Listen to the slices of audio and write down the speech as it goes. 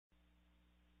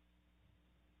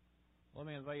Let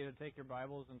me invite you to take your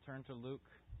Bibles and turn to Luke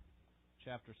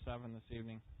chapter 7 this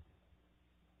evening.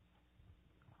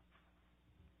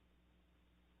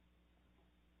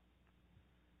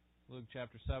 Luke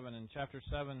chapter 7. In chapter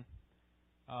 7,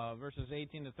 verses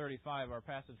 18 to 35, our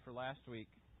passage for last week,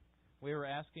 we were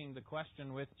asking the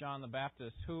question with John the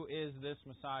Baptist, who is this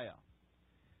Messiah?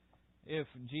 If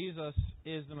Jesus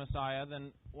is the Messiah,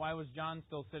 then why was John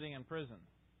still sitting in prison?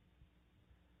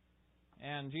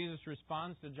 And Jesus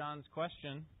responds to John's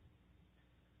question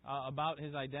about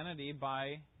his identity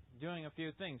by doing a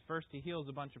few things. First, he heals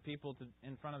a bunch of people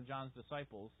in front of John's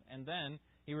disciples, and then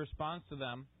he responds to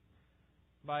them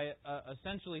by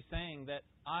essentially saying that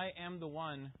I am the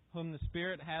one whom the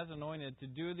Spirit has anointed to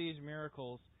do these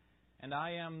miracles, and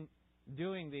I am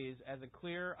doing these as a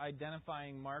clear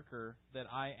identifying marker that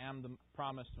I am the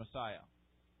promised Messiah.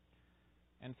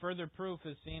 And further proof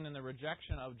is seen in the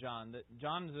rejection of John, that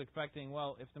John is expecting,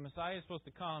 well, if the Messiah is supposed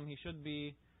to come, he should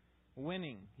be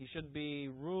winning, he should be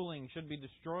ruling, should be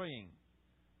destroying.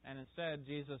 And instead,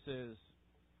 Jesus is,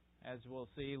 as we'll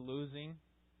see, losing,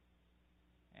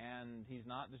 and he's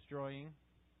not destroying,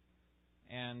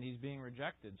 and he's being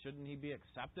rejected. Shouldn't he be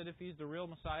accepted if he's the real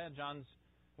Messiah? John's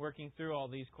working through all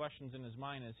these questions in his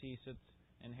mind as he sits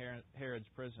in Herod's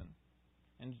prison.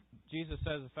 And Jesus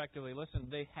says effectively, listen,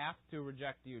 they have to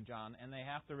reject you, John, and they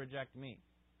have to reject me.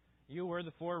 You were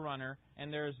the forerunner,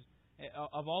 and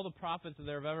of all the prophets that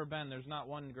there have ever been, there's not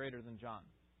one greater than John.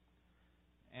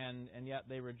 And yet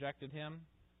they rejected him,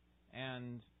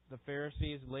 and the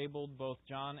Pharisees labeled both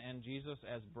John and Jesus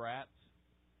as brats,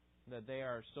 that they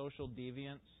are social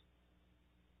deviants.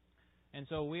 And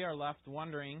so we are left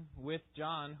wondering with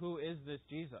John, who is this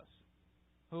Jesus?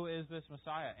 Who is this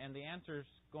Messiah? And the answer is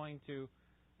going to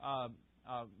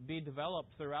be developed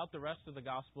throughout the rest of the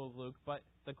Gospel of Luke, but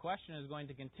the question is going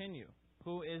to continue.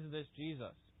 Who is this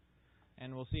Jesus?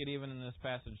 And we'll see it even in this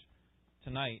passage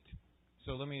tonight.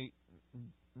 So let me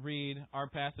read our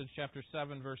passage, chapter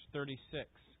 7, verse 36.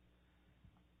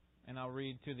 And I'll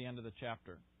read to the end of the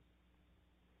chapter.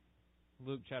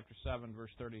 Luke chapter 7,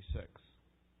 verse 36.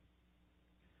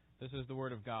 This is the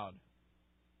Word of God.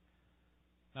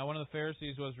 Now one of the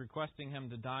Pharisees was requesting him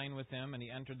to dine with him, and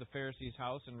he entered the Pharisee's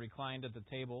house and reclined at the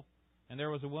table. And there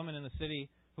was a woman in the city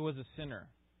who was a sinner.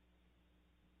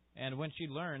 And when she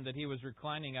learned that he was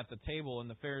reclining at the table in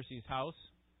the Pharisee's house,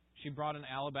 she brought an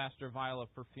alabaster vial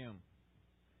of perfume.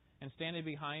 And standing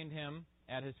behind him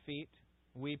at his feet,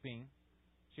 weeping,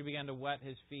 she began to wet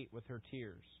his feet with her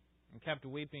tears, and kept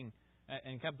wiping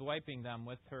them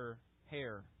with her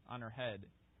hair on her head,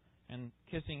 and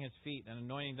kissing his feet and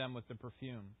anointing them with the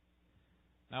perfume.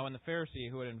 Now when the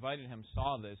Pharisee who had invited him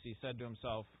saw this, he said to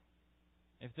himself,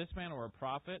 if this man were a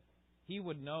prophet, he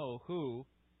would know who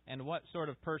and what sort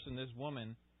of person this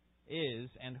woman is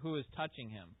and who is touching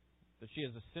him, that she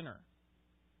is a sinner.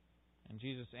 And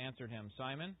Jesus answered him,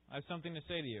 Simon, I have something to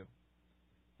say to you.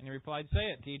 And he replied,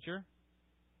 say it, teacher.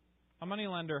 A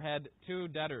moneylender had 2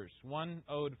 debtors. One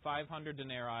owed 500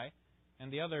 denarii and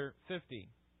the other 50.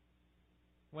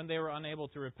 When they were unable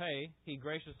to repay, he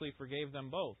graciously forgave them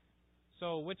both.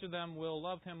 So which of them will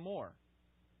love him more?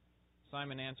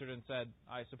 Simon answered and said,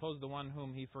 I suppose the one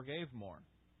whom he forgave more.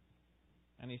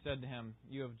 And he said to him,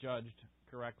 you have judged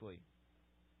correctly.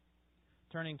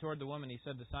 Turning toward the woman, he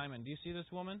said to Simon, do you see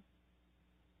this woman?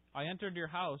 I entered your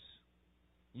house.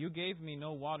 You gave me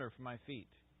no water for my feet,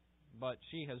 but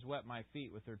she has wet my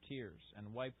feet with her tears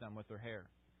and wiped them with her hair.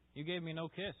 You gave me no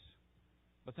kiss,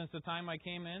 but since the time I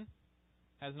came in,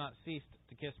 has not ceased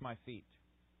to kiss my feet.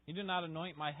 You did not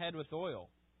anoint my head with oil,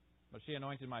 but she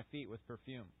anointed my feet with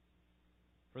perfume.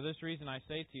 For this reason I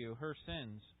say to you, her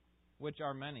sins, which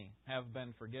are many, have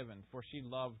been forgiven, for she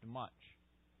loved much.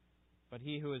 But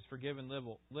he who is forgiven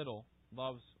little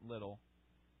loves little.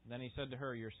 Then he said to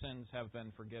her, your sins have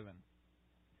been forgiven.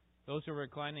 Those who were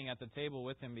reclining at the table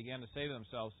with him began to say to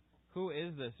themselves, who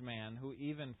is this man who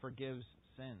even forgives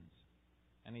sins?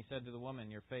 And he said to the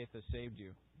woman, your faith has saved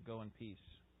you. Go in peace.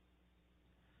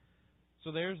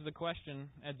 So there's the question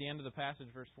at the end of the passage,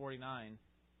 verse 49.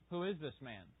 Who is this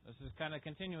man? This is kind of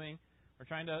continuing. We're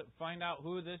trying to find out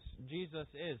who this Jesus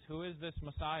is. Who is this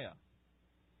Messiah?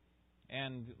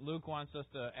 And Luke wants us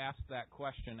to ask that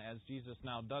question as Jesus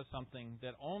now does something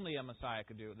that only a Messiah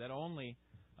could do, that only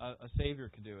a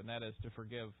Savior could do, and that is to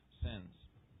forgive sins.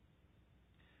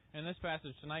 In this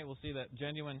passage tonight, we'll see that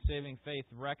genuine saving faith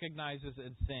recognizes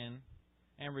its sin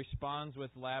and responds with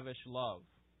lavish love.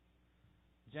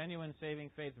 Genuine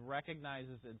saving faith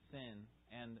recognizes its sin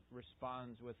and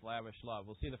responds with lavish love.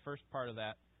 We'll see the first part of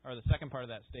that, or the second part of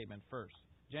that statement first.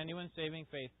 Genuine saving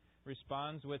faith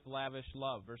responds with lavish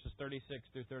love, verses 36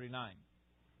 through 39.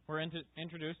 We're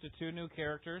introduced to two new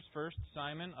characters. First,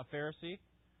 Simon, a Pharisee.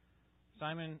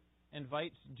 Simon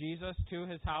invites Jesus to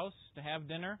his house to have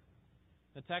dinner.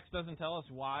 The text doesn't tell us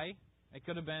why. It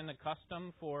could have been a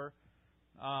custom for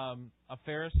a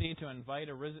Pharisee to invite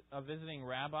a visiting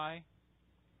rabbi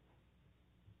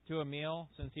to a meal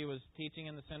since he was teaching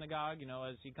in the synagogue. You know,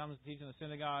 as he comes to teach in the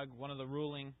synagogue, one of the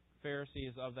ruling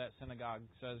Pharisees of that synagogue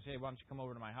says, "Hey, why don't you come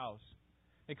over to my house?"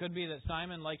 It could be that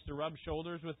Simon likes to rub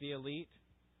shoulders with the elite.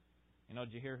 You know,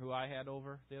 did you hear who I had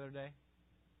over the other day?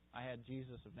 I had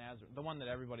Jesus of Nazareth, the one that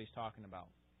everybody's talking about.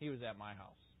 He was at my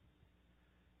house.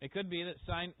 It could be that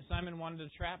Simon wanted to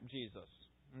trap Jesus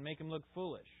and make him look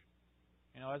foolish.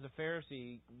 You know, as a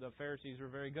Pharisee, the Pharisees were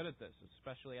very good at this,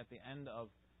 especially at the end of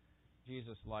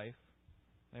Jesus' life.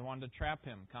 They wanted to trap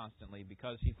him constantly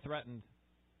because he threatened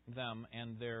them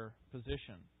and their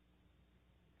position.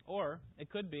 Or it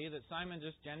could be that Simon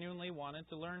just genuinely wanted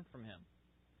to learn from him.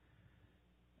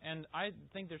 And I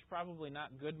think there's probably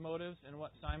not good motives in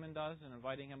what Simon does in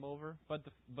inviting him over, but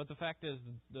the fact is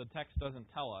the text doesn't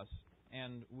tell us,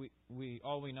 and we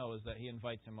all we know is that he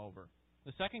invites him over.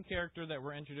 The second character that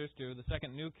we're introduced to, the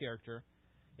second new character,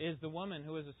 is the woman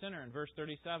who is a sinner in verse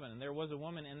 37. And there was a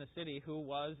woman in the city who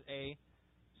was a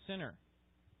sinner.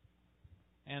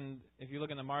 And if you look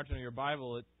in the margin of your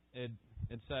Bible, it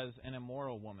says an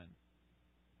immoral woman.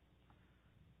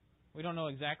 We don't know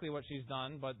exactly what she's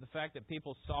done, but the fact that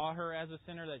people saw her as a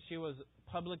sinner, that she was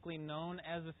publicly known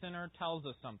as a sinner, tells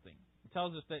us something. It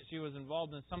tells us that she was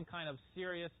involved in some kind of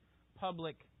serious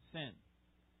public sin.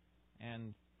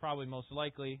 And probably most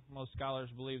likely, most scholars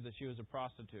believe that she was a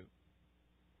prostitute.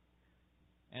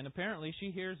 And apparently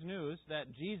she hears news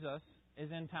that Jesus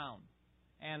is in town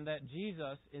and that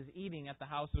Jesus is eating at the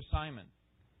house of Simon.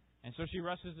 And so she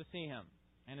rushes to see him.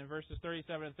 And in verses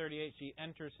 37 and 38, she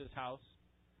enters his house.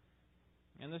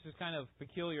 And this is kind of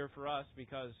peculiar for us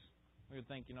because we would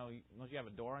think, don't you have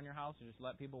a door on your house? You just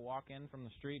let people walk in from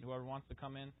the street, whoever wants to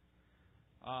come in.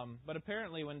 But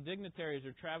apparently when dignitaries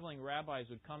or traveling rabbis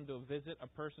would come to visit a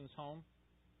person's home,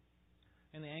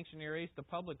 in the ancient Near East, the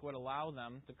public would allow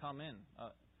them to come in.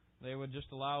 They would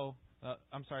just allow,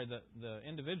 the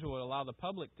individual would allow the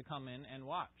public to come in and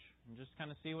watch and just kind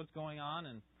of see what's going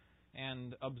on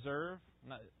and observe.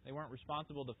 They weren't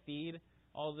responsible to feed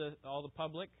all the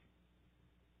public.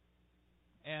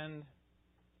 And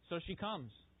so she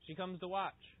comes. She comes to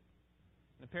watch.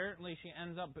 And apparently she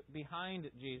ends up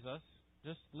behind Jesus,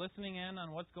 just listening in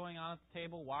on what's going on at the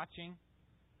table, watching.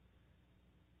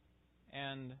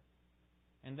 And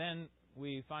then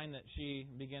we find that she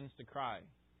begins to cry.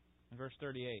 In verse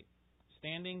 38,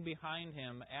 standing behind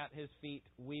him at his feet,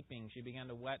 weeping, she began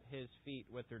to wet his feet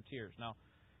with her tears. Now,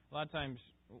 a lot of times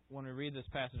when we read this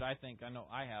passage, I know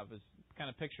I have, is kind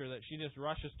of picture that she just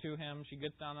rushes to him, she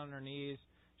gets down on her knees,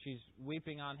 she's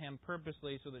weeping on him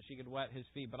purposely so that she could wet his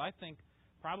feet. But I think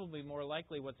probably more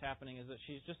likely what's happening is that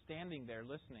she's just standing there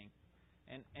listening,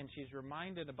 and she's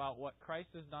reminded about what Christ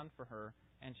has done for her,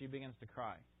 and she begins to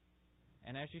cry.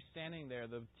 And as she's standing there,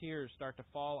 the tears start to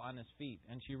fall on his feet,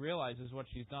 and she realizes what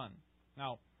she's done.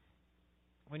 Now,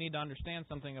 we need to understand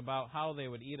something about how they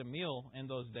would eat a meal in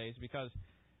those days, because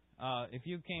if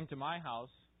you came to my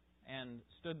house and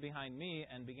stood behind me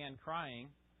and began crying,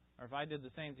 or if I did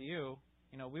the same to you,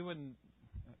 we wouldn't.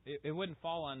 It wouldn't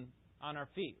fall on our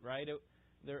feet, right?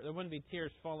 There wouldn't be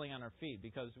tears falling on our feet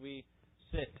because we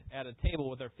sit at a table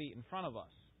with our feet in front of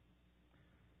us.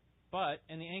 But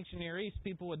in the ancient Near East,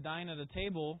 people would dine at a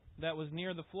table that was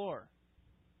near the floor.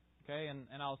 Okay,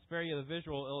 and I'll spare you the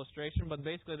visual illustration, but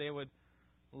basically they would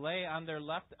lay on their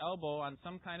left elbow on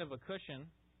some kind of a cushion,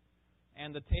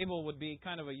 and the table would be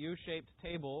kind of a U-shaped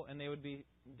table, and they would be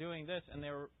doing this, and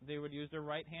they would use their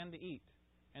right hand to eat,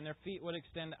 and their feet would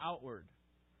extend outward.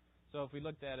 So if we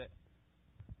looked at it,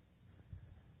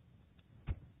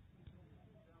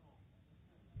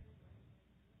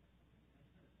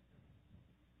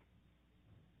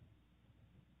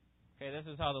 okay, this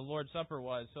is how the Lord's Supper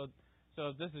was. So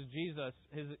if this is Jesus,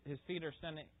 his feet are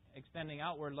extending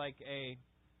outward like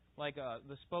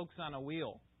the spokes on a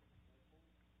wheel.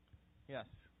 Yes.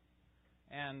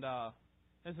 And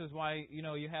this is why,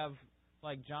 you have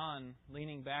like John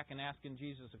leaning back and asking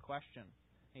Jesus a question.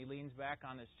 He leans back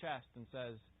on his chest and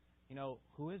says,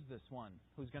 who is this one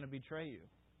who's going to betray you?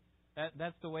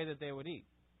 That's the way that they would eat.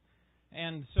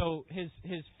 And so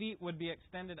his feet would be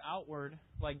extended outward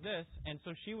like this, and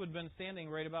so she would have been standing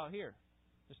right about here.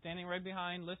 Just standing right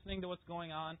behind, listening to what's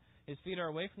going on. His feet are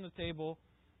away from the table,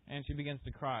 and she begins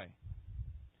to cry.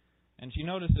 And she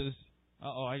notices,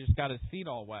 I just got his feet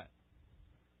all wet.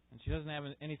 And she doesn't have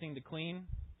anything to clean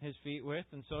his feet with,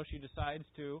 and so she decides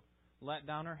to let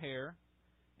down her hair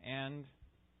and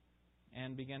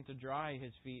and began to dry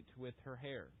his feet with her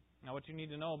hair. Now, what you need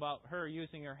to know about her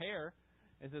using her hair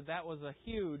is that that was a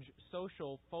huge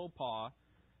social faux pas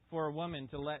for a woman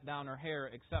to let down her hair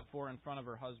except for in front of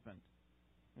her husband.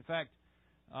 In fact,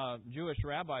 Jewish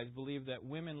rabbis believed that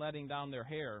women letting down their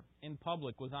hair in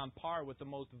public was on par with the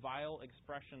most vile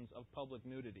expressions of public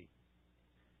nudity.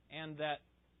 And that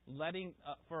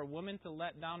for a woman to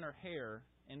let down her hair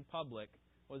in public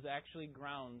was actually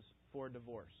grounds for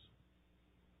divorce.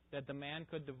 That the man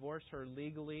could divorce her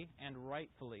legally and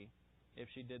rightfully if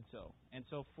she did so. And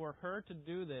so for her to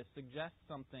do this suggests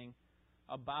something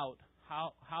about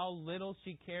how little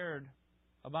she cared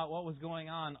about what was going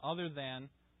on other than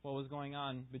what was going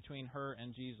on between her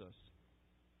and Jesus.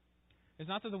 It's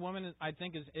not that the woman, I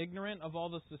think, is ignorant of all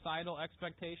the societal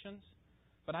expectations,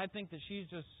 but I think that she's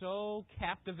just so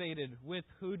captivated with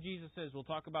who Jesus is. We'll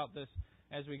talk about this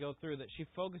as we go through, that she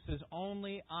focuses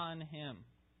only on Him.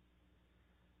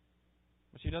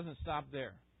 But she doesn't stop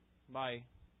there by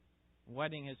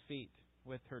wetting His feet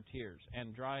with her tears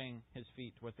and drying His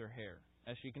feet with her hair.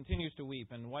 As she continues to weep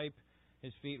and wipe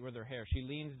His feet with her hair, she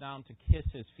leans down to kiss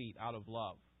His feet out of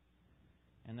love.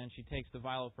 And then she takes the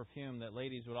vial of perfume that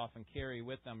ladies would often carry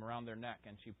with them around their neck,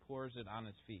 and she pours it on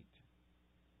His feet.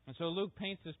 And so Luke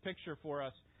paints this picture for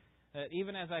us that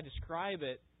even as I describe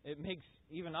it, it makes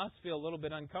even us feel a little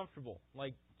bit uncomfortable.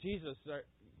 Like, Jesus, are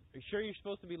you sure you're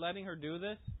supposed to be letting her do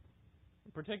this?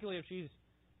 Particularly if she's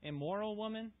an immoral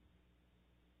woman?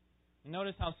 And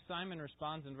notice how Simon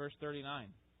responds in verse 39.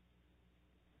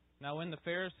 Now when the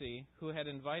Pharisee who had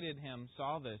invited him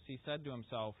saw this, he said to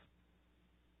himself,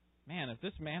 "Man, if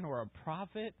this man were a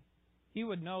prophet, he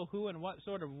would know who and what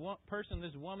sort of person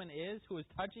this woman is who is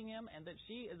touching him, and that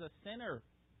she is a sinner."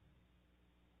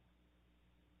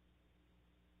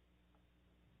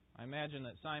 I imagine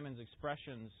that Simon's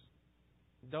expressions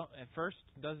at first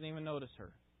doesn't even notice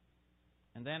her.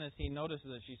 And then as he notices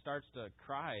that she starts to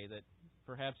cry, that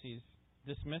perhaps he's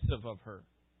dismissive of her.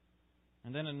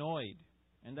 And then annoyed.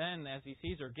 And then as he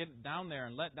sees her get down there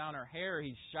and let down her hair,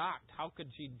 he's shocked. How could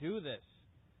she do this?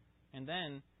 And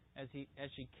then as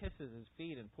she kisses his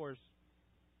feet and pours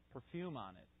perfume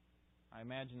on it, I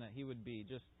imagine that he would be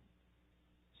just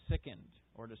sickened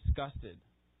or disgusted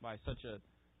by such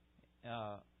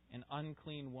an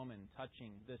unclean woman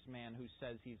touching this man who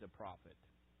says he's a prophet.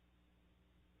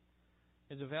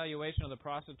 His evaluation of the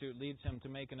prostitute leads him to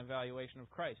make an evaluation of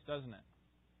Christ, doesn't it?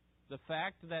 The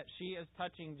fact that she is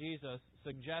touching Jesus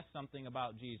suggests something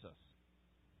about Jesus.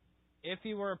 If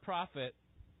he were a prophet,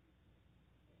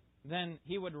 then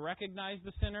he would recognize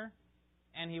the sinner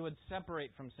and he would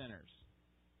separate from sinners.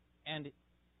 And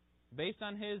based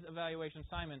on his evaluation,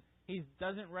 Simon, he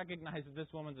doesn't recognize that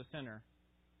this woman's a sinner.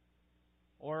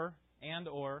 Or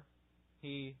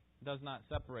he does not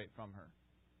separate from her.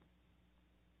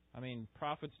 I mean,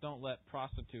 prophets don't let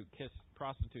prostitutes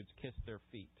kiss their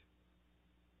feet.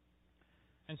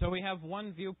 And so we have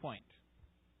one viewpoint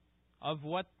of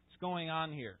what's going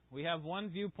on here. We have one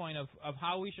viewpoint of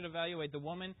how we should evaluate the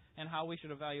woman and how we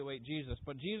should evaluate Jesus.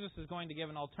 But Jesus is going to give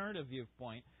an alternative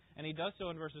viewpoint, and He does so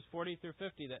in verses 40 through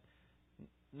 50, that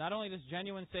not only does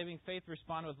genuine saving faith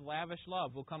respond with lavish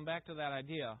love, we'll come back to that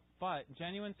idea, but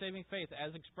genuine saving faith,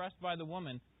 as expressed by the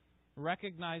woman,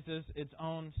 recognizes its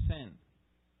own sin.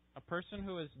 A person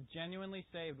who is genuinely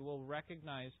saved will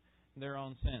recognize their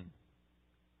own sin.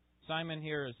 Simon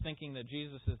here is thinking that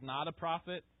Jesus is not a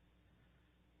prophet,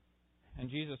 and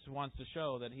Jesus wants to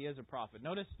show that He is a prophet.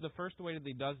 Notice the first way that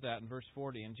He does that in verse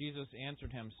 40. And Jesus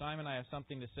answered him, "Simon, I have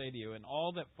something to say to you." And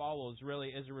all that follows really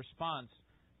is a response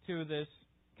to this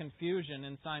confusion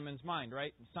in Simon's mind,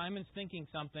 right? Simon's thinking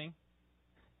something.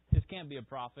 This can't be a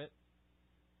prophet.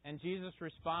 And Jesus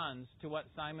responds to what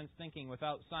Simon's thinking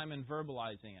without Simon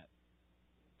verbalizing it.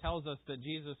 Tells us that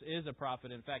Jesus is a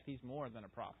prophet. In fact, He's more than a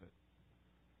prophet.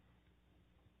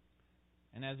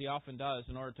 And as He often does,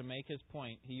 in order to make His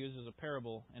point, He uses a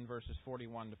parable in verses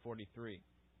 41 to 43.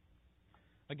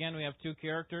 Again, we have two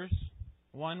characters.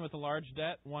 One with a large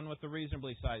debt, one with a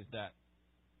reasonably sized debt.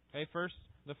 Okay,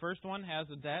 the first one has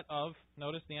a debt of,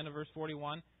 notice the end of verse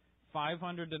 41,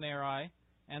 500 denarii,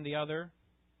 and the other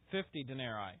 50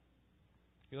 denarii.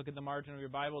 If you look at the margin of your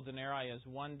Bible, denarii is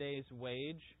 1 day's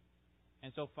wage.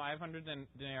 And so 500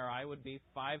 denarii would be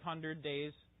 500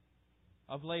 days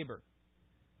of labor.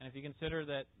 And if you consider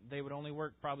that they would only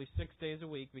work probably 6 days a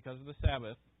week because of the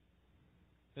Sabbath,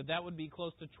 that would be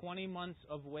close to 20 months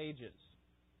of wages.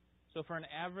 So for an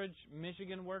average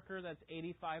Michigan worker, that's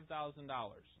 $85,000.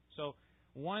 So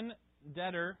one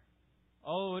debtor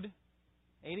owed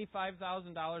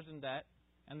 $85,000 in debt,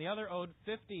 and the other owed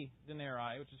 50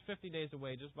 denarii, which is 50 days of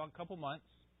wages, about a couple months.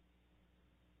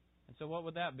 And so what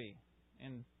would that be?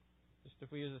 And just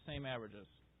if we use the same averages.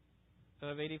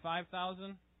 Instead of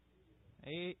 85,000,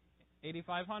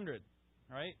 8,500,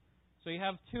 right? So you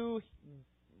have two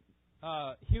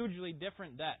hugely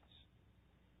different debts.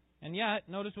 And yet,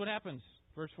 notice what happens.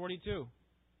 Verse 42.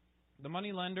 The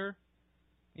moneylender,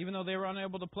 even though they were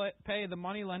unable to pay, the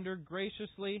moneylender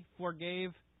graciously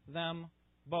forgave them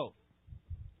both.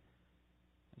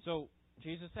 And so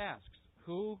Jesus asks,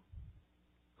 who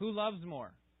loves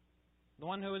more? The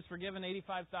one who is forgiven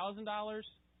 $85,000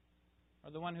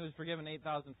 or the one who is forgiven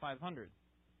 $8,500?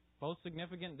 Both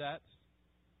significant debts.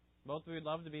 Both we would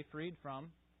love to be freed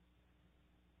from.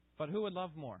 But who would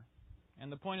love more?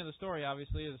 And the point of the story,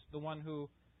 obviously, is the one who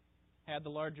had the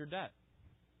larger debt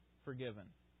forgiven.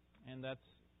 And that's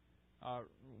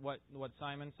what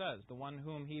Simon says. The one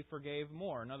whom he forgave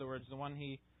more. In other words, the one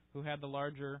who had the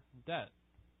larger debt.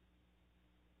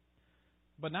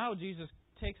 But now Jesus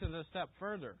takes it a step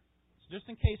further. So just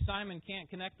in case Simon can't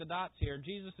connect the dots here,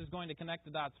 Jesus is going to connect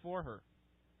the dots for her.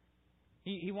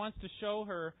 He wants to show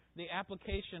her the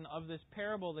application of this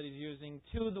parable that he's using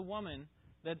to the woman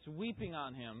that's weeping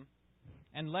on him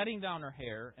and letting down her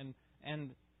hair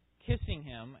and kissing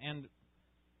him and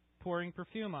pouring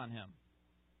perfume on him.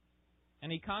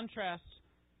 And he contrasts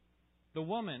the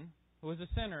woman who is a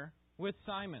sinner with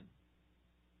Simon.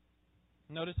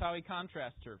 Notice how he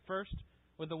contrasts her. First,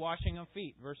 with the washing of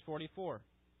feet, verse 44.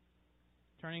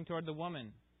 Turning toward the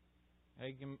woman.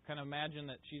 You can kind of imagine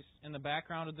that she's in the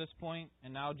background at this point,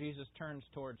 and now Jesus turns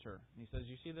towards her. And he says,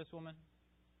 you see this woman?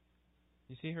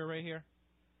 You see her right here?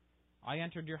 I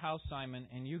entered your house, Simon,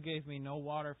 and you gave me no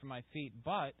water for my feet,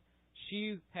 but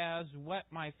she has wet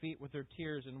my feet with her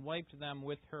tears and wiped them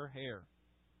with her hair.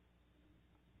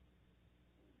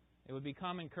 It would be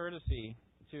common courtesy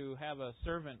to have a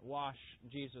servant wash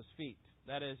Jesus' feet.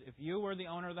 That is, if you were the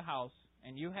owner of the house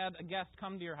and you had a guest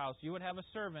come to your house, you would have a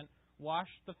servant wash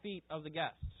the feet of the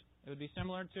guests. It would be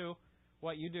similar to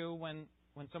what you do when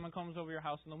someone comes over your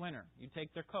house in the winter. You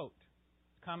take their coat.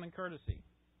 It's common courtesy,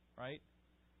 right?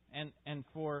 And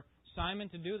for Simon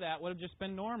to do that would have just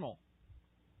been normal.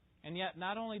 And yet,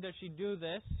 not only does she do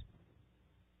this,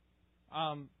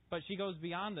 but she goes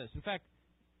beyond this. In fact,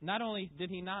 not only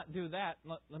did he not do that,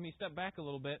 let me step back a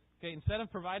little bit. Okay, instead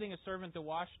of providing a servant to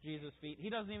wash Jesus' feet, he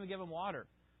doesn't even give him water.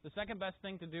 The second best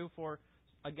thing to do for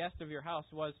a guest of your house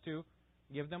was to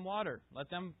give them water. Let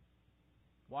them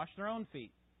wash their own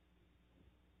feet.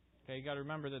 Okay, you got to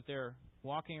remember that they're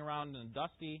walking around in a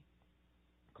dusty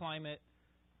climate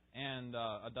and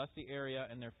a dusty area,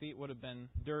 and their feet would have been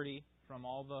dirty from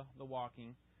all the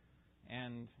walking,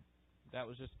 and that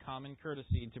was just common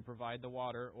courtesy to provide the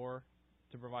water or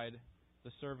to provide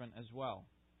the servant as well.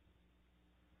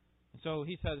 And so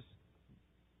he says,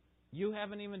 you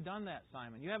haven't even done that,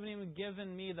 Simon. You haven't even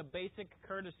given me the basic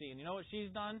courtesy. And you know what she's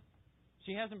done?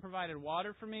 She hasn't provided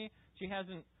water for me. She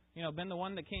hasn't, been the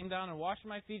one that came down and washed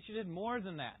my feet. She did more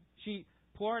than that. She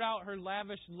poured out her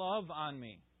lavish love on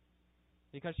me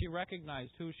because she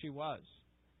recognized who she was.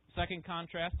 Second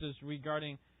contrast is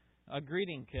regarding a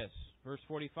greeting kiss. Verse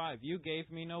 45. You gave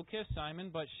me no kiss, Simon,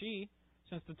 but she,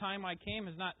 since the time I came,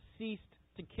 has not ceased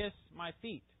to kiss my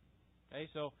feet. Okay,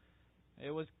 so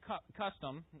it was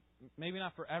custom, maybe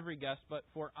not for every guest, but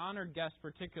for honored guests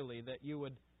particularly, that you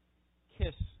would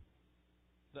kiss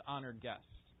the honored guest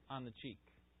on the cheek.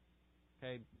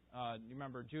 Okay, you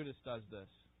remember Judas does this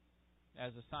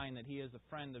as a sign that he is a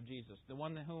friend of Jesus. The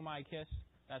one whom I kiss,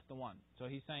 that's the one. So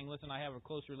he's saying, listen, I have a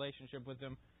close relationship with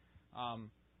him.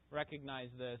 Recognize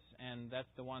this, and that's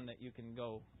the one that you can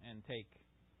go and take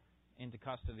into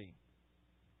custody.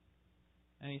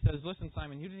 And he says, listen,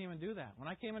 Simon, you didn't even do that. When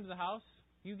I came into the house,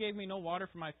 you gave me no water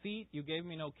for my feet. You gave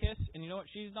me no kiss. And you know what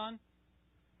she's done?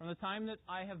 From the time that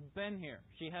I have been here,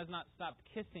 she has not stopped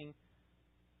kissing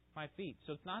my feet.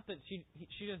 So it's not that she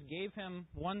just gave him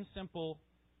one simple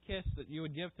kiss that you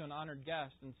would give to an honored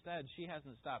guest. Instead, she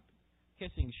hasn't stopped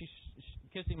kissing. She's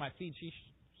kissing my feet. She's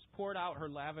poured out her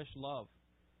lavish love.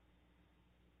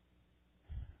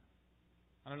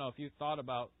 I don't know if you've thought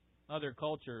about other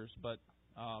cultures, but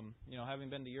having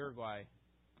been to Uruguay,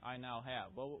 I now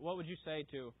have. Well, what would you say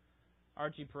to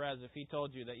Archie Perez if he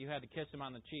told you that you had to kiss him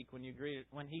on the cheek when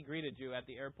he greeted you at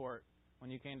the airport when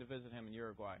you came to visit him in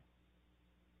Uruguay?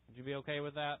 Would you be okay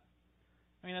with that?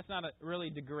 I mean, that's not a really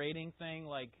degrading thing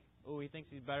like, oh, he thinks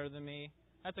he's better than me.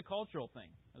 That's a cultural thing.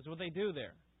 That's what they do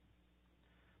there.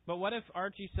 But what if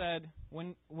Archie said,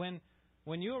 when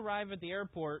you arrive at the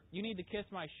airport, you need to kiss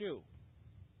my shoe?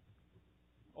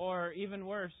 Or even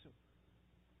worse,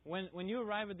 when you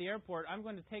arrive at the airport, I'm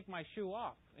going to take my shoe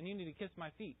off, and you need to kiss my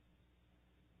feet.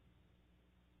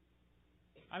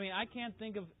 I mean, I can't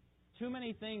think of too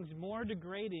many things more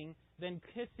degrading than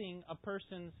kissing a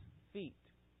person's feet.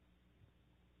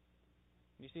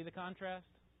 You see the contrast?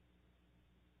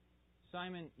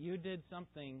 Simon, you did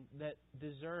something that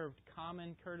deserved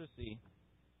common courtesy,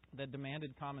 that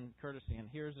demanded common courtesy. And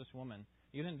here's this woman.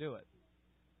 You didn't do it.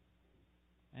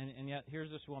 And yet, here's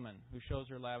this woman who shows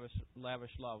her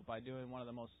lavish love by doing one of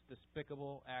the most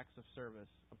despicable acts of service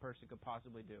a person could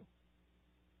possibly do.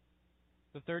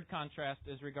 The third contrast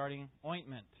is regarding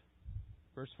ointment.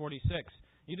 Verse 46,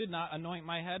 you did not anoint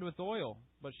my head with oil,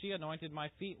 but she anointed my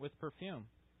feet with perfume.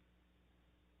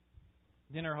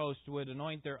 Dinner hosts would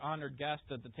anoint their honored guest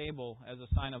at the table as a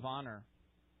sign of honor.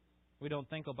 We don't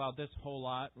think about this a whole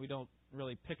lot. We don't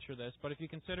really picture this. But if you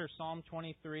consider Psalm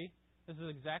 23, this is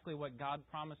exactly what God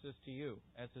promises to you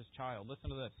as His child. Listen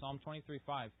to this, Psalm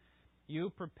 23:5. You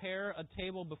prepare a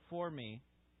table before me.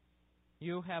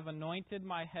 You have anointed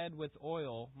my head with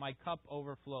oil. My cup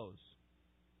overflows.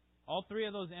 All three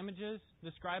of those images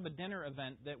describe a dinner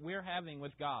event that we're having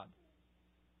with God.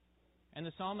 And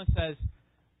the psalmist says,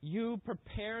 you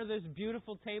prepare this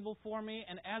beautiful table for me,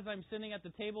 and as I'm sitting at the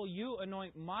table, you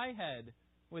anoint my head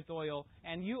with oil,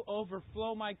 and you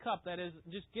overflow my cup. That is,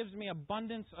 just gives me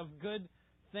abundance of good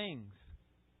things.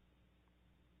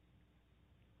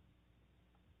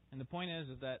 And the point is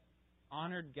that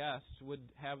honored guests would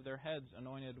have their heads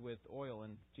anointed with oil.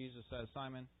 And Jesus says,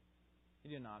 Simon, you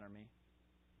didn't honor me.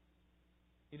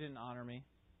 You didn't honor me.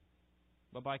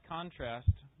 But by contrast,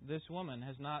 this woman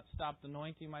has not stopped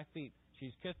anointing my feet.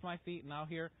 She's kissed my feet. Now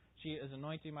here she is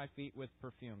anointing my feet with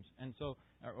perfumes,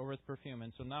 or with perfume.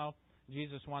 And so now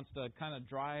Jesus wants to kind of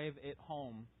drive it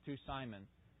home to Simon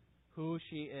who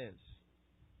she is.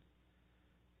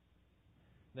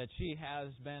 That she has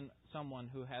been someone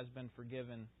who has been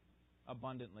forgiven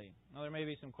abundantly. Now there may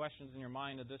be some questions in your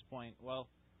mind at this point. Well,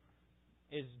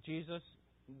 is Jesus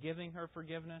giving her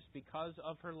forgiveness because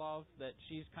of her love? That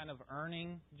she's kind of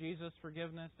earning Jesus'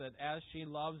 forgiveness? That as she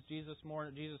loves Jesus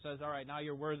more, Jesus says, all right, now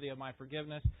you're worthy of my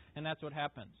forgiveness. And that's what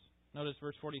happens. Notice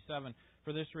verse 47.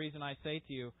 For this reason I say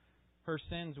to you, her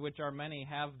sins, which are many,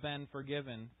 have been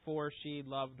forgiven, for she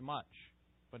loved much.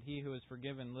 But he who is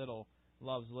forgiven little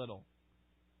loves little.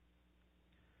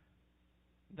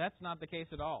 That's not the case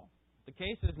at all. The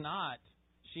case is not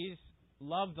she's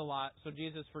loved a lot, so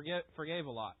Jesus forgave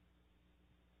a lot.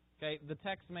 Okay, the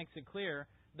text makes it clear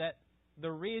that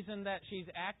the reason that she's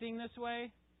acting this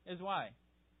way is why?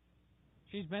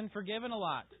 She's been forgiven a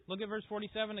lot. Look at verse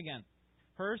 47 again.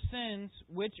 Her sins,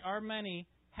 which are many,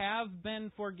 have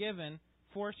been forgiven,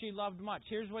 for she loved much.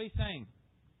 Here's what he's saying.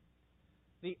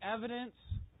 The evidence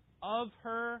of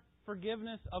her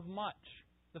forgiveness of much,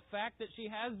 the fact that she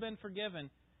has been forgiven,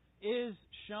 is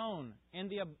shown in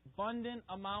the abundant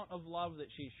amount of love that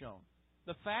she's shown.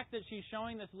 The fact that she's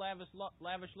showing this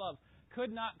lavish love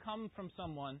could not come from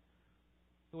someone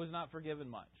who was not forgiven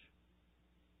much.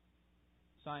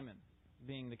 Simon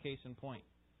being the case in point.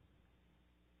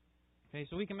 Okay,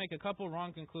 so we can make a couple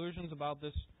wrong conclusions about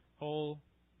this whole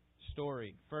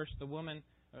story. First, the woman,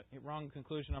 wrong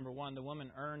conclusion number one, the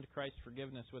woman earned Christ's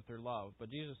forgiveness with her love.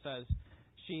 But Jesus says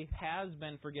she has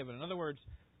been forgiven. In other words,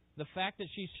 the fact that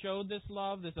she showed this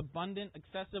love, this abundant,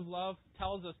 excessive love,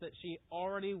 tells us that she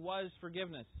already was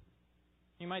forgiveness.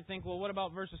 You might think, well, what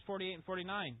about verses 48 and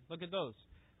 49? Look at those.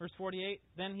 Verse 48,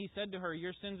 then he said to her,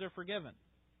 your sins are forgiven.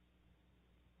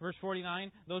 Verse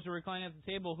 49, those who are reclining at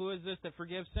the table, who is this that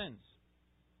forgives sins?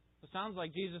 It sounds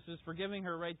like Jesus is forgiving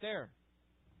her right there.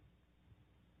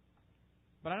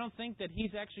 But I don't think that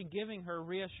He's actually giving her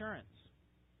reassurance.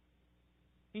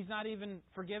 He's not even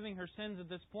forgiving her sins at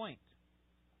this point.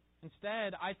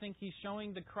 Instead, I think He's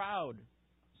showing the crowd,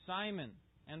 Simon,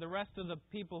 and the rest of the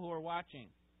people who are watching,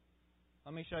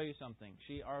 let me show you something.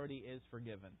 She already is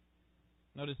forgiven.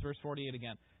 Notice verse 48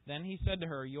 again. Then he said to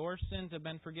her, your sins have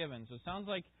been forgiven. So it sounds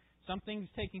like something's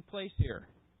taking place here.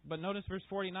 But notice verse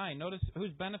 49. Notice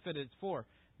whose benefit it's for.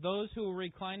 Those who were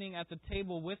reclining at the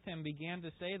table with him began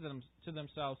to say to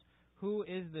themselves, who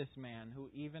is this man who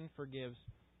even forgives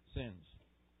sins?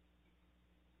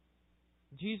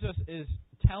 Jesus is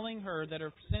telling her that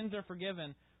her sins are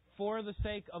forgiven for the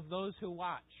sake of those who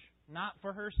watch, not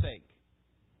for her sake.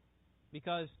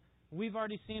 Because we've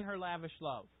already seen her lavish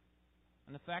love.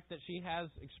 And the fact that she has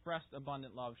expressed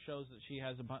abundant love shows that she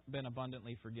has been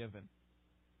abundantly forgiven.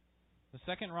 The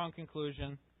second wrong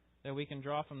conclusion that we can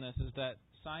draw from this is that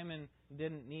Simon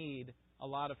didn't need a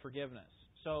lot of forgiveness.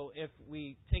 So if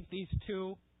we take these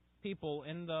two people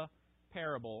in the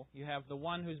parable, you have the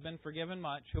one who's been forgiven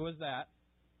much. Who was that?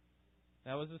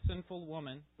 That was the sinful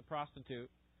woman, the prostitute.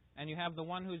 And you have the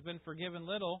one who's been forgiven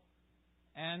little,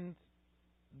 and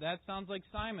that sounds like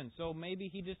Simon. So maybe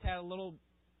he just had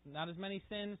not as many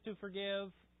sins to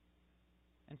forgive.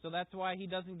 And so that's why he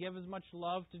doesn't give as much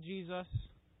love to Jesus.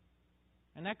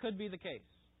 And that could be the case.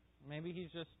 Maybe he's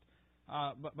just...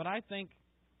 But I think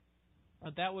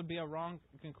that would be a wrong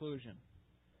conclusion.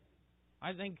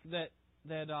 I think that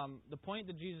the point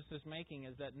that Jesus is making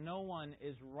is that no one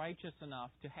is righteous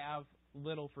enough to have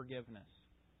little forgiveness.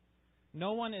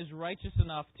 No one is righteous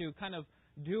enough to kind of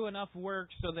do enough work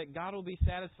so that God will be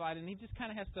satisfied, and he just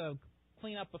kind of has to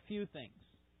clean up a few things.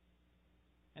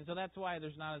 And so that's why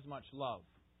there's not as much love.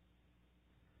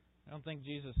 I don't think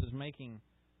Jesus is making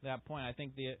that point. I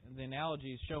think the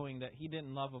analogy is showing that he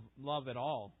didn't love at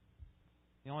all.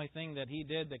 The only thing that he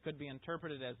did that could be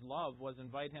interpreted as love was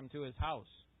invite him to his house.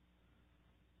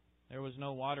 There was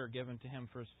no water given to him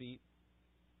for his feet.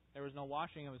 There was no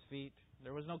washing of his feet.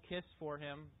 There was no kiss for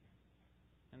him.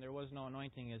 And there was no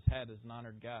anointing his head as an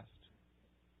honored guest.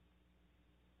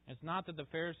 It's not that the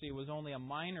Pharisee was only a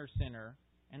minor sinner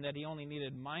and that he only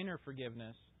needed minor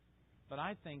forgiveness, but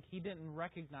I think he didn't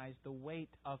recognize the weight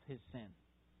of his sin.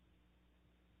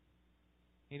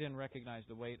 He didn't recognize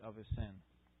the weight of his sin.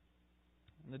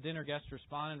 And the dinner guests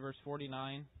responded in verse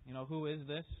 49, who is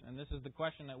this? And this is the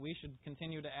question that we should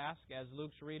continue to ask as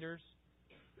Luke's readers.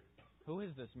 Who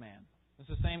is this man? It's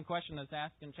the same question that's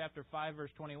asked in chapter 5, verse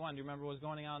 21. Do you remember what was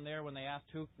going on there when they asked,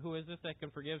 who is this that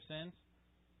can forgive sins?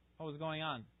 What was going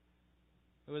on?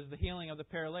 It was the healing of the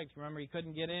paralytic. Remember, he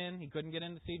couldn't get in. He couldn't get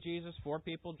in to see Jesus. 4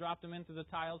 people dropped him into the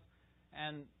tiles.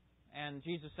 And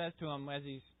Jesus says to him as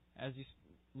he's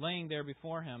laying there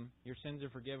before him, your sins are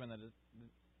forgiven. The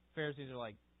Pharisees are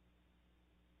like,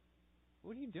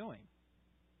 what are you doing?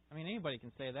 I mean, anybody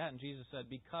can say that. And Jesus said,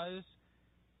 because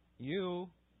you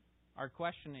are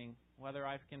questioning whether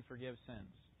I can forgive sins.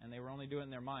 And they were only doing it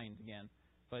in their mind again.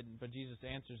 But Jesus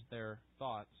answers their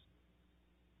thoughts.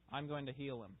 I'm going to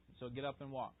heal him. So get up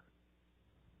and walk.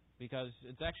 Because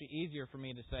it's actually easier for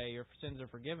me to say your sins are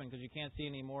forgiven because you can't see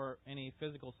any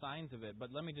physical signs of it. But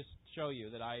let me just show you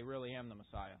that I really am the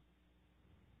Messiah.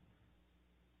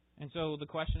 And so the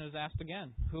question is asked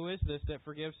again, who is this that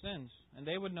forgives sins? And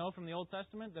they would know from the Old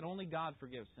Testament that only God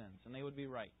forgives sins, and they would be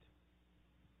right.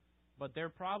 But their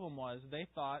problem was they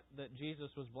thought that Jesus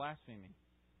was blaspheming.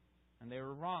 And they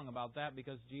were wrong about that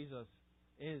because Jesus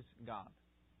is God,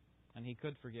 and He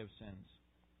could forgive sins.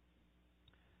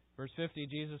 Verse 50,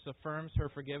 Jesus affirms her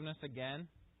forgiveness again,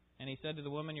 and He said to the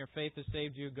woman, your faith has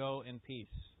saved you, go in peace.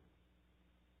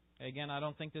 Again, I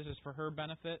don't think this is for her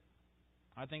benefit.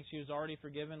 I think she was already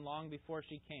forgiven long before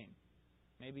she came.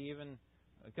 Maybe even,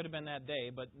 it could have been that day,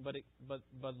 but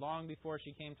long before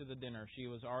she came to the dinner, she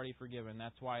was already forgiven.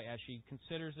 That's why as she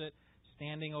considers it,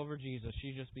 standing over Jesus,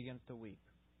 she just begins to weep.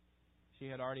 She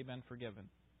had already been forgiven.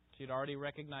 She had already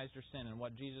recognized her sin and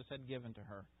what Jesus had given to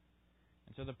her.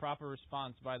 And so the proper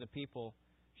response by the people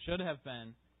should have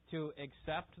been to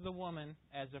accept the woman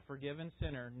as a forgiven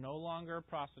sinner, no longer a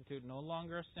prostitute, no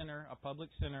longer a sinner, a public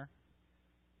sinner.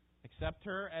 Accept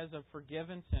her as a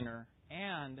forgiven sinner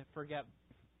and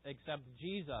accept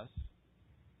Jesus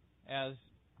as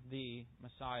the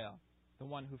Messiah, the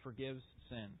one who forgives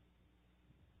sin.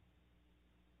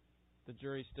 The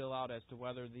jury's still out as to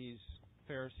whether these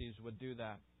Pharisees would do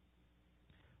that.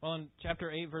 Well, in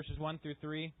chapter 8, verses 1 through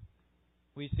 3,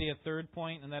 we see a third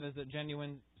point, and that is that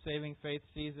genuine saving faith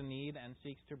sees a need and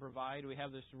seeks to provide. We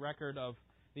have this record of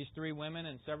these 3 women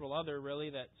and several other, really,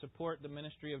 that support the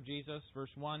ministry of Jesus. Verse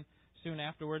 1, soon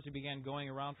afterwards he began going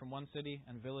around from one city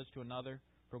and village to another,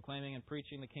 proclaiming and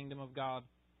preaching the kingdom of God.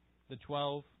 The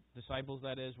 12 disciples,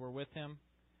 that is, were with him,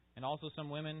 and also some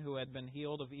women who had been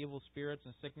healed of evil spirits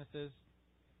and sicknesses,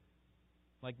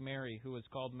 like Mary, who was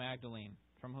called Magdalene,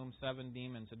 from whom 7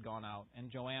 demons had gone out, and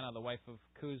Joanna, the wife of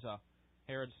Chuza,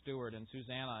 Herod's steward, and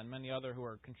Susanna, and many other who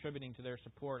are contributing to their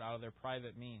support out of their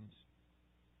private means.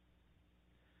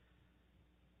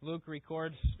 Luke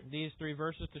records these 3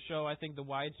 verses to show, I think, the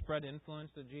widespread influence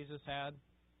that Jesus had.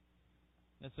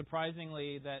 It's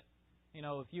surprisingly that,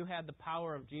 if you had the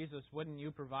power of Jesus, wouldn't you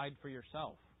provide for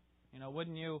yourself?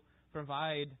 Wouldn't you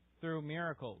provide through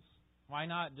miracles? Why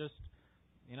not just,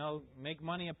 make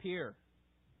money appear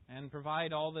and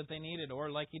provide all that they needed? Or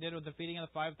like He did with the feeding of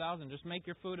the 5,000, just make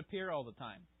your food appear all the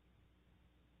time.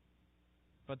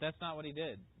 But that's not what He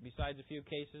did. Besides a few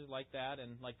cases like that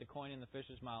and like the coin in the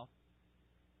fish's mouth,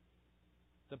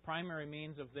 the primary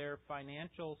means of their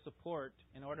financial support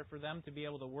in order for them to be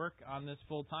able to work on this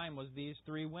full time was these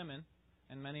 3 women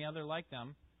and many other like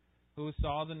them who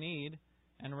saw the need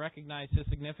and recognized His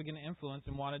significant influence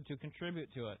and wanted to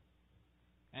contribute to it.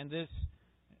 And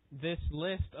this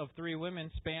list of 3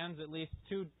 women spans at least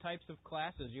 2 types of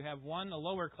classes. You have one, a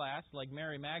lower class, like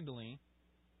Mary Magdalene,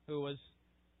 who was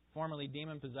formerly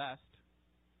demon-possessed.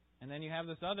 And then you have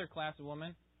this other class of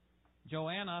women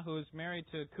Joanna, who is married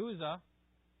to Chuza,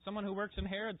 someone who works in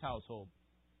Herod's household.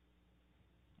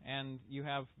 And you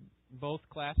have both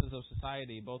classes of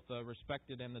society, both the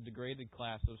respected and the degraded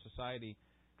class of society,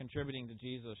 contributing to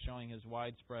Jesus, showing His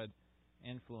widespread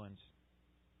influence.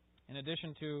 In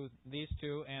addition to these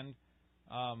two and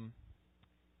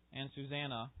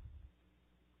Susanna,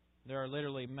 there are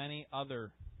literally many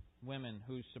other women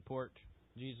who support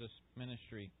Jesus'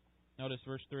 ministry. Notice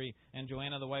verse 3, and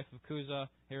Joanna, the wife of Chuza,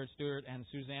 Herod's steward, and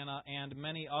Susanna, and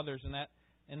many others. And that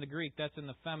in the Greek, that's in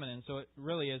the feminine, so it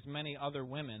really is many other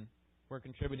women who are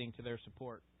contributing to their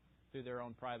support through their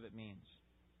own private means.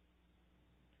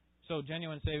 So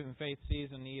genuine saving faith sees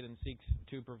a need and seeks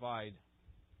to provide.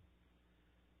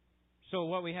 So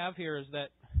what we have here is that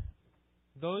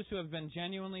those who have been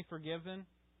genuinely forgiven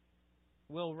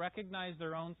will recognize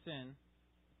their own sin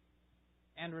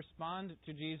and respond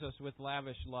to Jesus with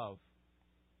lavish love.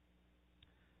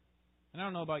 And I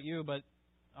don't know about you, but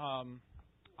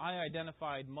I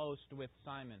identified most with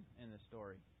Simon in this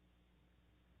story.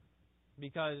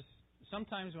 Because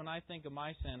sometimes when I think of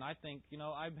my sin, I think,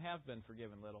 I have been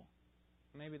forgiven little.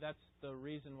 Maybe that's the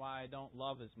reason why I don't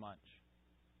love as much.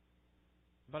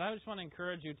 But I just want to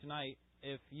encourage you tonight,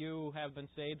 if you have been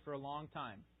saved for a long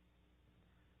time,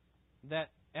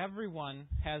 that everyone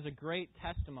has a great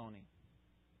testimony.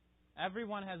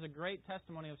 Everyone has a great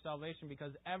testimony of salvation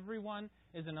because everyone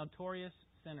is a notorious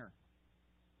sinner.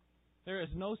 There is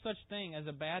no such thing as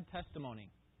a bad testimony.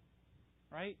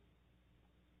 Right?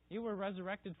 You were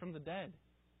resurrected from the dead,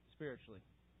 spiritually.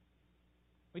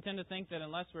 We tend to think that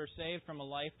unless we're saved from a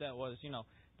life that was,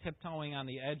 tiptoeing on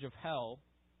the edge of hell,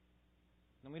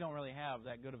 then we don't really have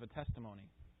that good of a testimony.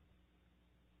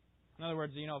 In other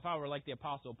words, if I were like the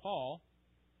Apostle Paul,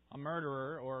 a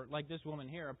murderer, or like this woman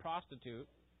here, a prostitute,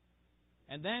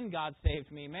 and then God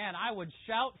saved me, man, I would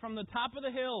shout from the top of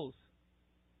the hills,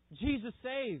 Jesus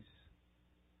saves.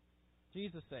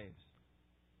 Jesus saves.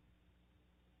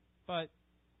 But,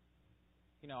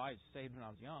 I was saved when I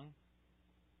was young.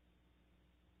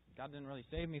 God didn't really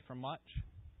save me from much.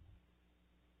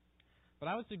 But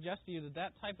I would suggest to you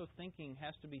that type of thinking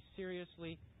has to be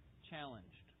seriously challenged.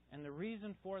 And the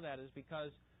reason for that is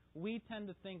because we tend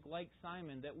to think, like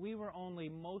Simon, that we were only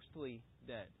mostly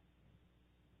dead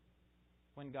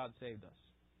when God saved us.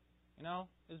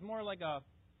 It's more like a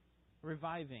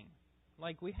reviving.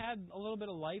 Like we had a little bit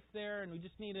of life there and we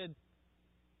just need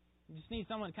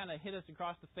someone to kind of hit us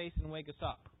across the face and wake us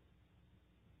up.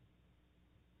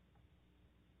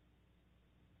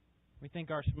 We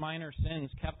think our minor sins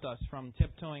kept us from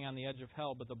tiptoeing on the edge of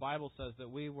hell, but the Bible says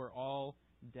that we were all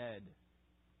dead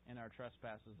in our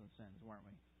trespasses and sins, weren't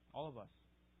we? All of us.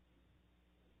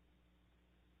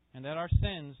 And that our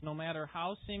sins, no matter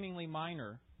how seemingly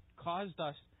minor, caused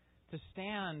us to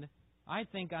stand, I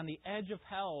think, on the edge of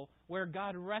hell where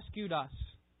God rescued us.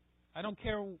 I don't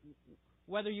care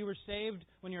whether you were saved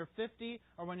when you were 50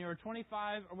 or when you were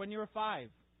 25 or when you were 5.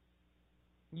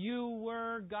 You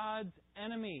were God's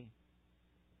enemy.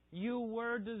 You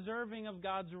were deserving of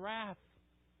God's wrath.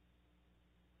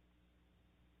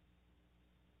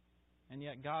 And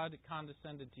yet God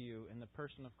condescended to you in the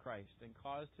person of Christ and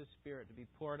caused His Spirit to be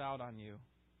poured out on you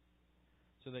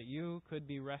so that you could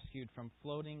be rescued from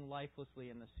floating lifelessly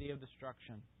in the sea of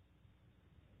destruction.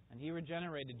 And He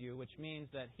regenerated you, which means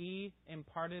that He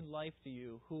imparted life to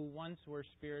you who once were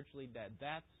spiritually dead.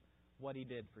 That's what He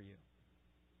did for you.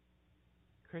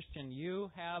 Christian,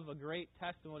 you have a great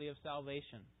testimony of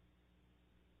salvation.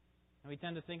 And we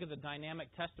tend to think of the dynamic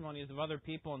testimonies of other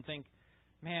people and think,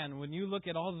 man, when you look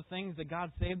at all the things that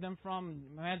God saved them from,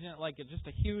 imagine it like it's just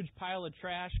a huge pile of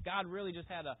trash. God really just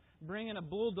had to bring in a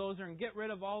bulldozer and get rid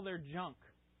of all their junk.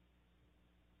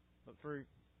 But for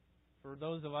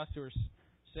those of us who are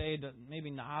saved, maybe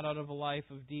not out of a life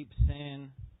of deep sin,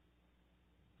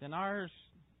 then our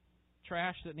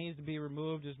trash that needs to be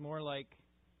removed is more like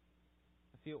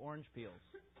a few orange peels.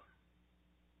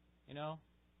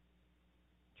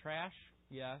 Trash,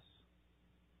 yes.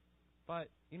 But,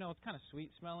 it's kind of sweet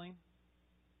smelling.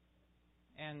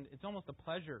 And it's almost a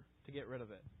pleasure to get rid of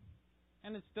it.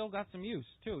 And it's still got some use,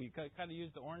 too. You kind of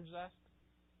use the orange zest.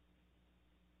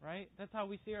 Right? That's how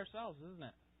we see ourselves, isn't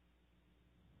it?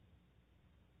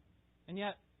 And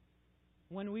yet,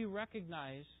 when we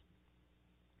recognize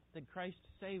that Christ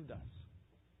saved us,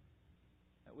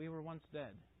 that we were once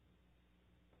dead,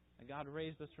 that God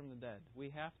raised us from the dead, we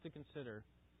have to consider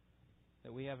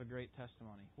that we have a great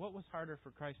testimony. What was harder for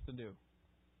Christ to do?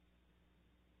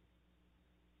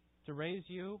 To raise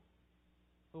you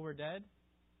who were dead,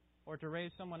 or to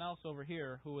raise someone else over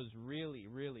here who was really,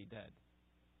 really dead?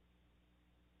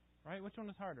 Right? Which one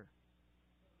is harder?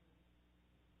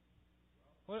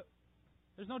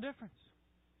 There's no difference.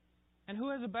 And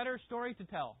who has a better story to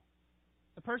tell?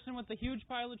 The person with the huge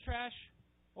pile of trash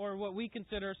or what we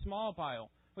consider a small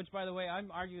pile? Which, by the way, I'm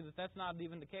arguing that that's not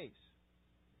even the case.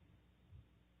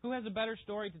 Who has a better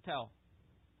story to tell?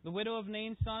 The widow of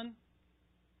Nain's son,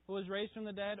 who was raised from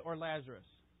the dead, or Lazarus?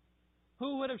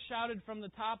 Who would have shouted from the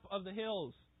top of the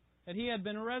hills that he had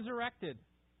been resurrected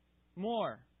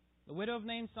more? The widow of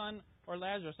Nain's son or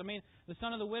Lazarus? I mean, the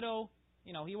son of the widow,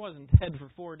 he wasn't dead for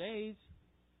 4 days.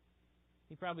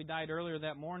 He probably died earlier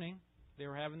that morning. They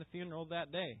were having the funeral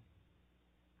that day.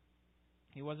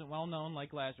 He wasn't well known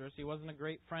like Lazarus. He wasn't a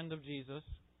great friend of Jesus.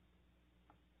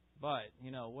 But,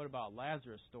 what about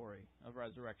Lazarus' story of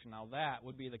resurrection? Now that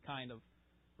would be the kind of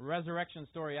resurrection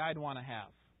story I'd want to have.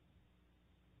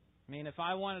 I mean, if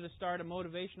I wanted to start a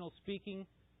motivational speaking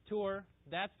tour,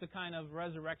 that's the kind of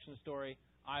resurrection story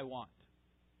I want.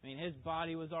 I mean, his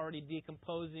body was already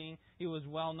decomposing. He was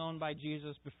well known by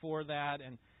Jesus before that,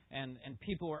 and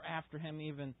people were after him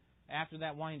even after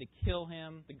that, wanting to kill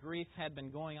him. The grief had been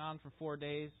going on for 4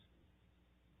 days.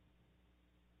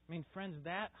 I mean, friends,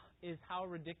 that is how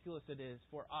ridiculous it is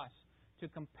for us to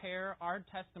compare our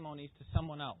testimonies to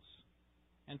someone else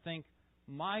and think,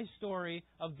 my story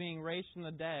of being raised from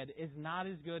the dead is not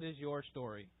as good as your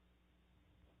story.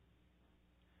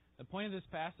 The point of this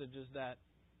passage is that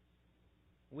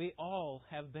we all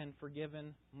have been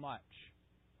forgiven much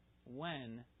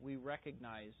when we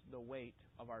recognize the weight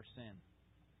of our sin.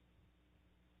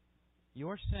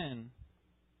 Your sin,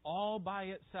 all by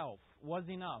itself, was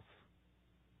enough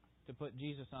to put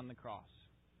Jesus on the cross.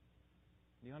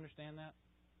 Do you understand that?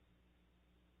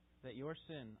 That your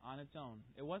sin on its own,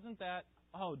 it wasn't that,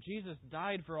 Jesus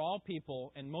died for all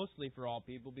people and mostly for all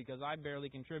people because I barely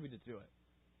contributed to it.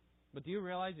 But do you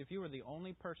realize if you were the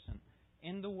only person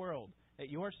in the world, that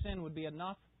your sin would be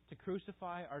enough to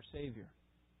crucify our Savior?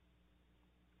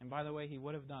 And by the way, He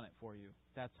would have done it for you.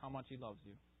 That's how much He loves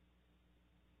you.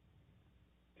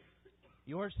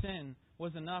 Your sin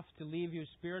was enough to leave you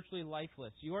spiritually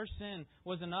lifeless. Your sin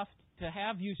was enough to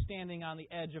have you standing on the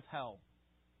edge of hell.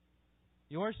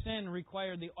 Your sin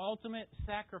required the ultimate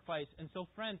sacrifice. And so,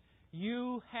 friend,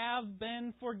 you have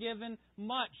been forgiven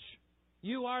much.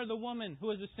 You are the woman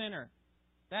who is a sinner.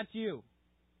 That's you.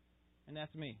 And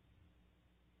that's me.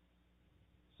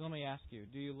 So let me ask you,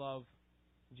 do you love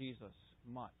Jesus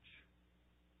much?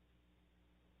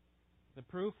 The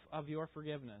proof of your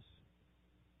forgiveness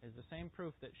is the same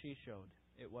proof that she showed.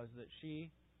 It was that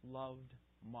she loved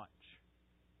much.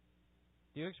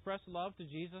 Do you express love to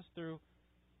Jesus through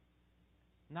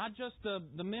not just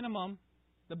the minimum,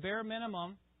 the bare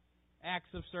minimum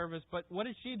acts of service, but what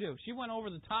did she do? She went over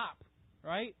the top,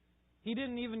 right? He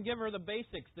didn't even give her the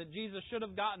basics that Jesus should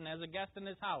have gotten as a guest in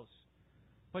His house.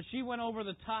 But she went over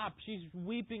the top. She's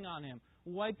weeping on Him,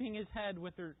 wiping His head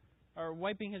with her, or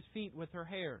wiping His feet with her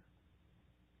hair,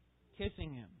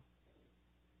 kissing Him.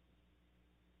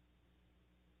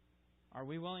 Are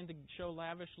we willing to show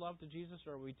lavish love to Jesus,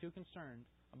 or are we too concerned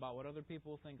about what other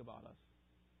people will think about us?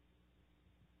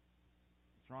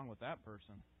 What's wrong with that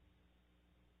person?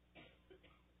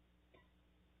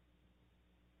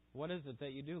 What is it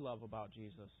that you do love about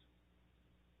Jesus?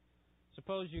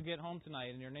 Suppose you get home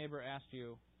tonight and your neighbor asks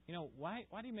you, why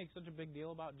do you make such a big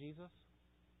deal about Jesus?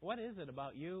 What is it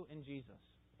about you and Jesus?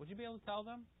 Would you be able to tell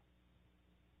them?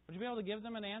 Would you be able to give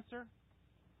them an answer?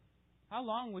 How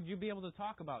long would you be able to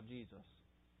talk about Jesus?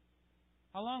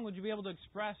 How long would you be able to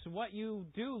express what you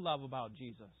do love about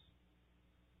Jesus?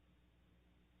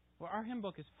 Well, our hymn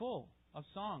book is full of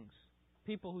songs,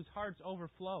 people whose hearts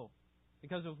overflow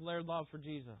because of their love for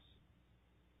Jesus.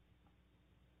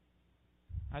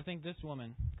 I think this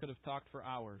woman could have talked for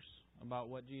hours about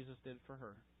what Jesus did for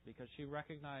her because she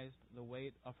recognized the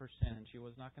weight of her sin and she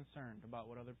was not concerned about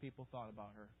what other people thought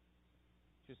about her.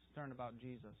 She was concerned about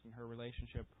Jesus and her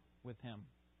relationship with Him.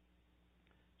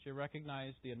 She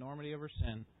recognized the enormity of her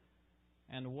sin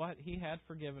and what He had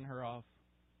forgiven her of.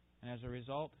 And as a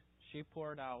result, she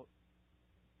poured out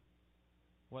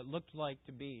what looked like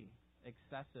to be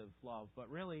excessive love. But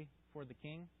really, for the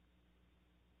King,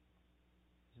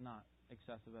 it's not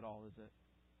excessive at all, is it?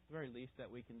 The very least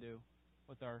that we can do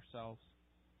with ourselves.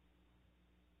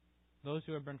 Those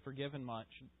who have been forgiven much,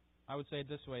 I would say it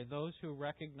this way, those who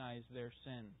recognize their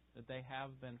sin, that they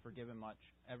have been forgiven much,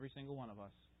 every single one of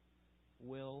us,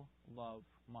 will love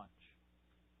much.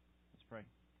 Let's pray.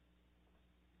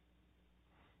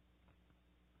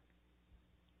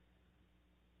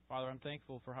 Father, I'm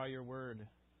thankful for how Your Word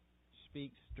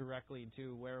speaks directly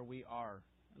to where we are.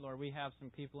 Lord, we have some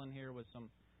people in here with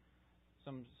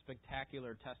some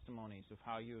spectacular testimonies of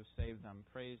how You have saved them.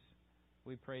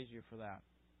 We praise You for that.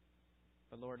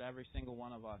 But Lord, every single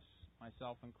one of us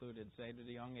myself included, saved at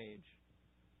a young age,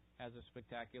 has a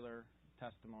spectacular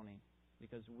testimony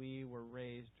because we were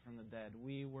raised from the dead.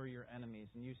 We were your enemies,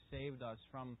 and you saved us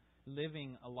from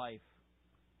living a life.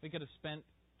 We could have spent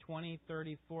 20,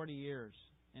 30, 40 years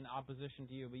in opposition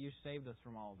to you, but you saved us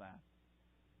from all of that.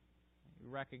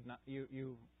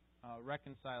 You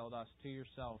reconciled us to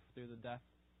yourself through the death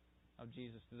of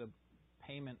Jesus, through the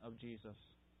payment of Jesus.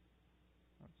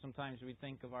 Sometimes we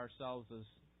think of ourselves as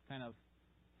kind of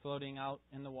floating out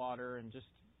in the water and just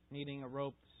needing a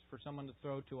rope for someone to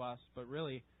throw to us, but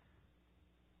really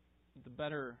the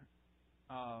better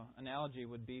analogy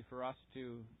would be for us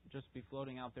to just be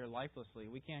floating out there lifelessly.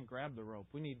 We can't grab the rope.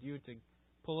 We need you to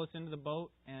pull us into the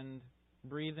boat and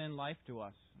breathe in life to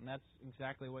us. And that's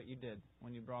exactly what you did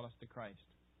when you brought us to Christ.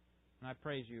 And I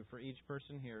praise you for each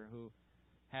person here who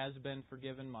has been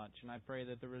forgiven much. And I pray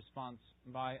that the response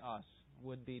by us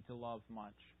would be to love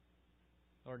much.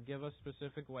 Lord, give us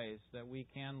specific ways that we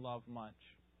can love much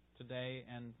today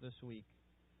and this week.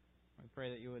 I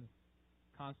pray that you would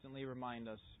constantly remind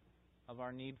us of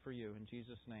our need for you. In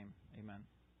Jesus' name, amen.